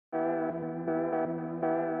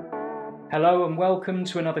Hello and welcome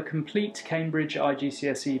to another complete Cambridge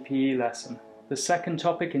IGCSE PE lesson, the second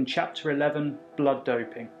topic in Chapter 11, Blood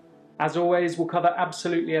Doping. As always, we'll cover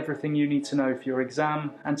absolutely everything you need to know for your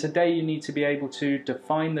exam, and today you need to be able to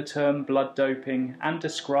define the term blood doping and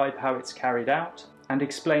describe how it's carried out, and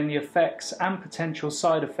explain the effects and potential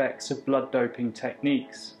side effects of blood doping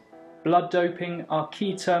techniques. Blood doping, our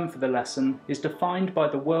key term for the lesson, is defined by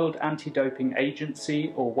the World Anti-Doping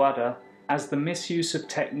Agency, or WADA, as the misuse of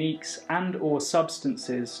techniques and/or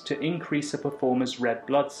substances to increase a performer's red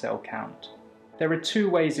blood cell count. There are two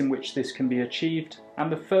ways in which this can be achieved, and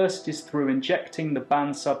the first is through injecting the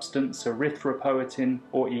banned substance erythropoietin,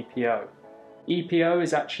 or EPO. EPO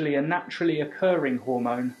is actually a naturally occurring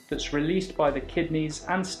hormone that's released by the kidneys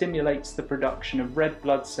and stimulates the production of red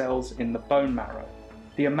blood cells in the bone marrow.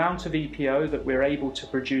 The amount of EPO that we're able to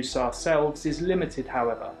produce ourselves is limited,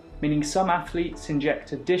 however, meaning some athletes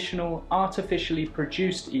inject additional artificially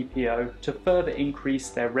produced EPO to further increase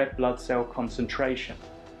their red blood cell concentration.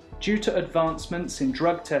 Due to advancements in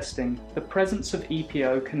drug testing, the presence of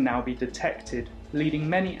EPO can now be detected, leading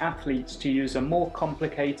many athletes to use a more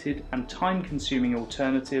complicated and time-consuming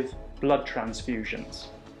alternative, blood transfusions.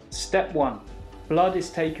 Step 1. Blood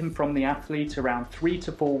is taken from the athlete around 3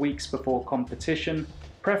 to 4 weeks before competition,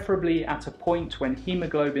 preferably at a point when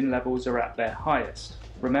hemoglobin levels are at their highest.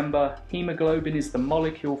 Remember, hemoglobin is the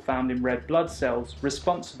molecule found in red blood cells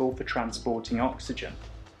responsible for transporting oxygen.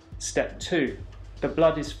 Step 2. The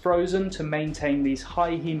blood is frozen to maintain these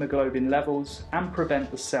high hemoglobin levels and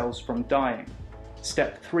prevent the cells from dying.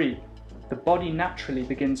 Step 3. The body naturally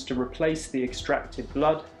begins to replace the extracted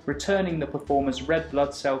blood, returning the performer's red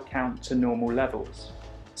blood cell count to normal levels.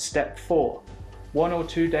 Step 4. 1 or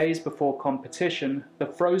 2 days before competition, the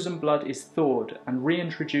frozen blood is thawed and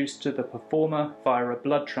reintroduced to the performer via a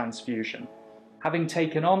blood transfusion. Having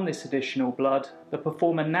taken on this additional blood, the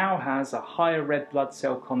performer now has a higher red blood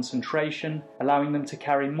cell concentration, allowing them to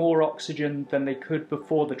carry more oxygen than they could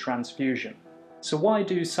before the transfusion. So why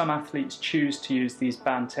do some athletes choose to use these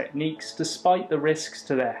banned techniques despite the risks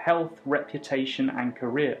to their health, reputation and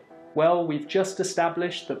career? Well, we've just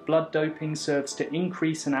established that blood doping serves to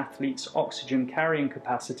increase an athlete's oxygen carrying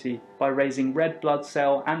capacity by raising red blood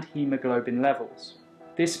cell and hemoglobin levels.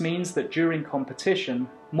 This means that during competition,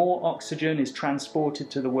 more oxygen is transported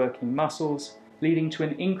to the working muscles, leading to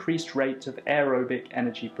an increased rate of aerobic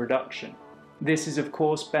energy production. This is of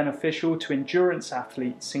course beneficial to endurance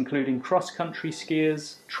athletes, including cross-country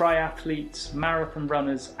skiers, triathletes, marathon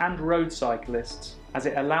runners and road cyclists, as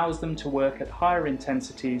it allows them to work at higher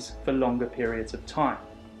intensities for longer periods of time.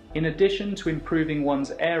 In addition to improving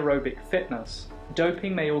one's aerobic fitness,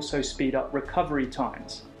 doping may also speed up recovery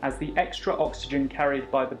times, as the extra oxygen carried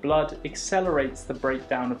by the blood accelerates the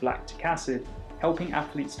breakdown of lactic acid, helping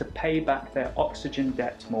athletes to pay back their oxygen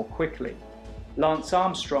debt more quickly. Lance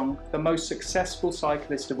Armstrong, the most successful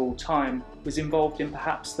cyclist of all time, was involved in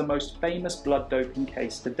perhaps the most famous blood doping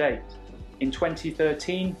case to date. In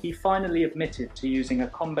 2013, he finally admitted to using a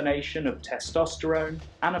combination of testosterone,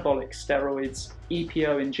 anabolic steroids,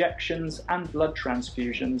 EPO injections and blood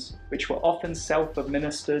transfusions, which were often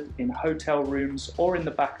self-administered in hotel rooms or in the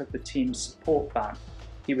back of the team's support van.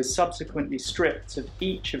 He was subsequently stripped of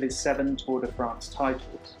each of his 7 Tour de France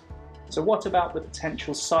titles. So what about the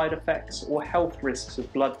potential side effects or health risks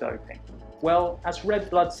of blood doping? Well, as red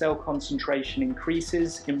blood cell concentration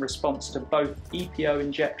increases in response to both EPO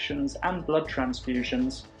injections and blood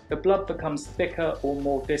transfusions, the blood becomes thicker or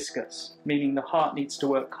more viscous, meaning the heart needs to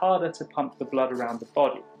work harder to pump the blood around the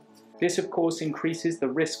body. This of course increases the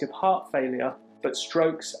risk of heart failure, but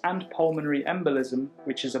strokes and pulmonary embolism,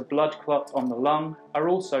 which is a blood clot on the lung, are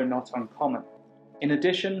also not uncommon. In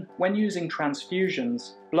addition, when using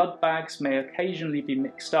transfusions, blood bags may occasionally be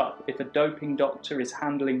mixed up if a doping doctor is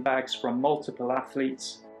handling bags from multiple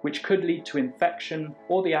athletes, which could lead to infection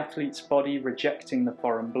or the athlete's body rejecting the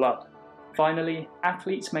foreign blood. Finally,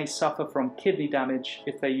 athletes may suffer from kidney damage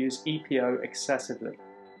if they use EPO excessively.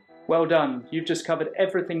 Well done, you've just covered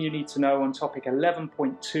everything you need to know on topic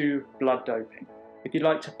 11.2, blood doping. If you'd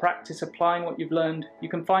like to practice applying what you've learned, you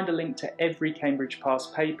can find a link to every Cambridge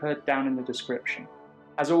past paper down in the description.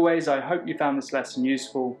 As always, I hope you found this lesson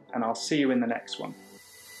useful, and I'll see you in the next one.